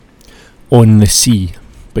On the Sea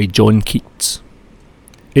by John Keats.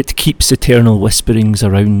 It keeps eternal whisperings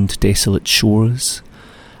around desolate shores,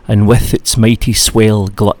 and with its mighty swell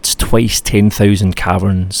gluts twice 10,000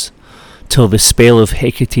 caverns, till the spell of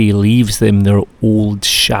Hecate leaves them their old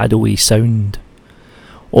shadowy sound.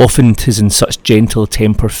 Often 'tis in such gentle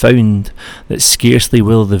temper found, that scarcely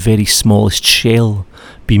will the very smallest shell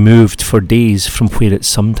be moved for days from where it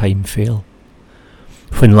sometime fell,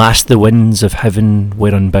 when last the winds of heaven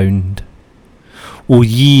were unbound. O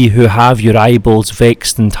ye who have your eyeballs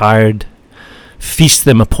vexed and tired, feast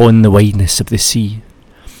them upon the wideness of the sea.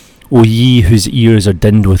 O ye whose ears are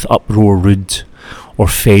dinned with uproar rude, or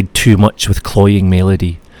fed too much with cloying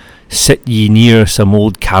melody, sit ye near some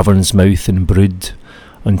old cavern's mouth and brood,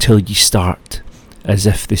 until ye start, as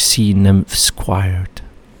if the sea nymphs choired.